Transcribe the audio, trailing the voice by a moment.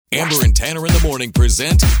Amber and Tanner in the morning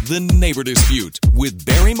present The Neighbor Dispute with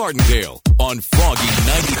Barry Martindale on Froggy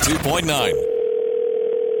 92.9.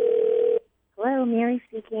 Hello, Mary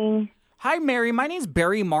speaking. Hi, Mary. My name's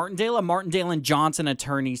Barry Martindale of Martindale & Johnson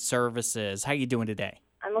Attorney Services. How you doing today?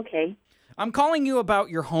 I'm okay. I'm calling you about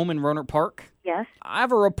your home in Rohnert Park. Yes? I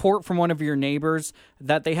have a report from one of your neighbors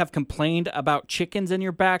that they have complained about chickens in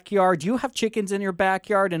your backyard. Do you have chickens in your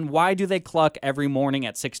backyard, and why do they cluck every morning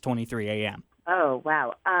at 6:23 a.m.? Oh,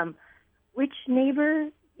 wow. Which neighbor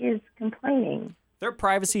is complaining? Their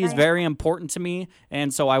privacy is very important to me,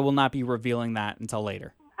 and so I will not be revealing that until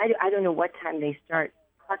later. I don't know what time they start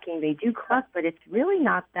clucking. They do cluck, but it's really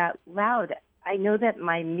not that loud. I know that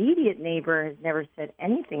my immediate neighbor has never said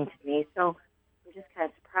anything to me, so I'm just kind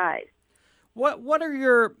of surprised. What are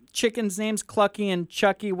your chickens' names? Clucky and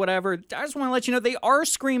Chucky, whatever. I just want to let you know they are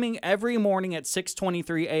screaming every morning at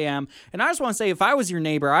 6:23 a.m. And I just want to say, if I was your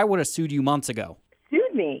neighbor, I would have sued you months ago.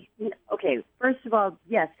 Sued me? Okay, first of all,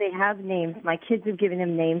 yes, they have names. My kids have given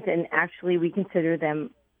them names, and actually we consider them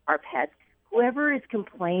our pets. Whoever is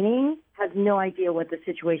complaining has no idea what the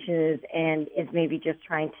situation is and is maybe just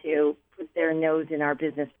trying to put their nose in our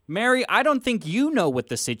business. Mary, I don't think you know what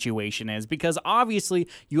the situation is because obviously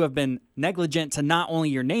you have been negligent to not only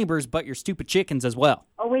your neighbors but your stupid chickens as well.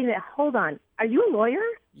 Oh, wait a minute. Hold on. Are you a lawyer?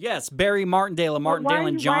 Yes, Barry Martindale of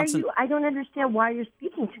Martindale & Johnson. I don't understand why you're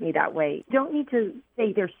speaking to me that way. You don't need to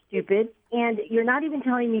say they're stupid, and you're not even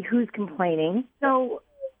telling me who's complaining. So,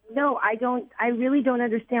 no, I really don't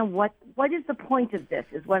understand what is the point of this,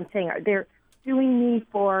 is what I'm saying. They're suing me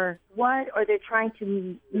for what? Or they're trying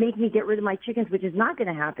to make me get rid of my chickens, which is not going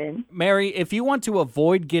to happen. Mary, if you want to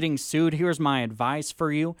avoid getting sued, here's my advice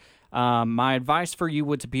for you. My advice for you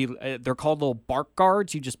would be, they're called little bark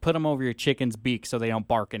guards. You just put them over your chicken's beak so they don't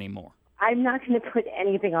bark anymore. I'm not going to put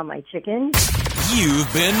anything on my chickens.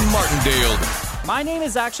 You've been Martindale. My name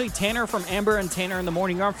is actually Tanner from Amber and Tanner in the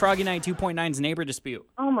Morning. You're on Froggy 92.9's Neighbor Dispute.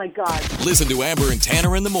 Oh, my God. Listen to Amber and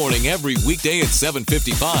Tanner in the morning every weekday at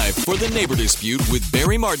 7:55 for The Neighbor Dispute with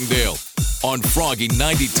Barry Martindale on Froggy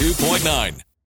 92.9.